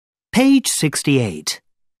Page 68.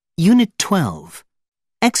 Unit 12.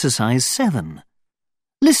 Exercise 7.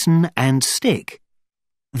 Listen and stick.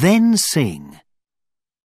 Then sing.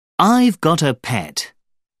 I've got a pet.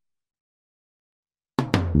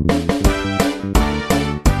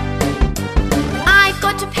 I've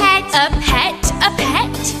got a pet. A pet, a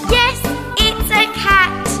pet. Yes, it's a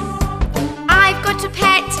cat. I've got a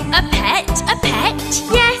pet. A pet, a pet.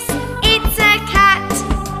 Yes, it's a cat.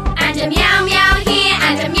 And a meow meow here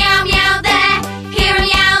and a meow meow there. Here a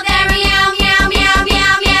meow, there a meow meow meow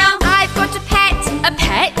meow meow. I've got a pet. A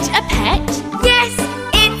pet, a pet. Yes,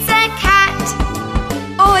 it's a cat.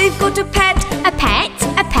 I've got a pet. A pet,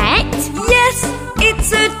 a pet. Yes,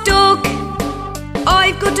 it's a dog.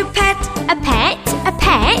 I've got a pet. A pet, a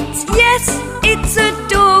pet. Yes, it's a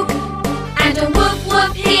dog. And a woof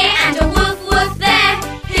woof here and a woof woof there.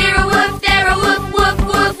 Here a woof, there a woof woof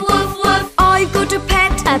woof woof woof. I've got a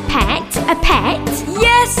pet. A pet, a pet.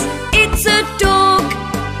 Yes, it's a dog.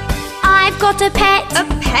 I've got a pet. A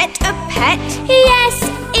pet, a pet. Yes,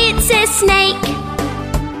 it's a snake.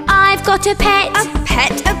 I've got a pet. A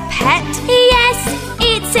pet, a pet. Yes,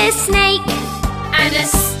 it's a snake. And a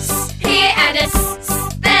s here and a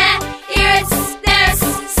s there. Here a s, there a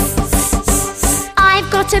s. I've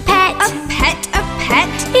got a pet. A pet, a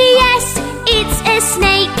pet. Yes, it's a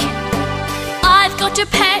snake. I've got a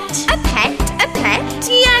pet. A pet, a pet.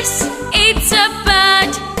 Yes, it's a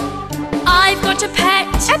bird. I've got a pet.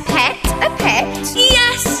 A pet, a pet. Yes.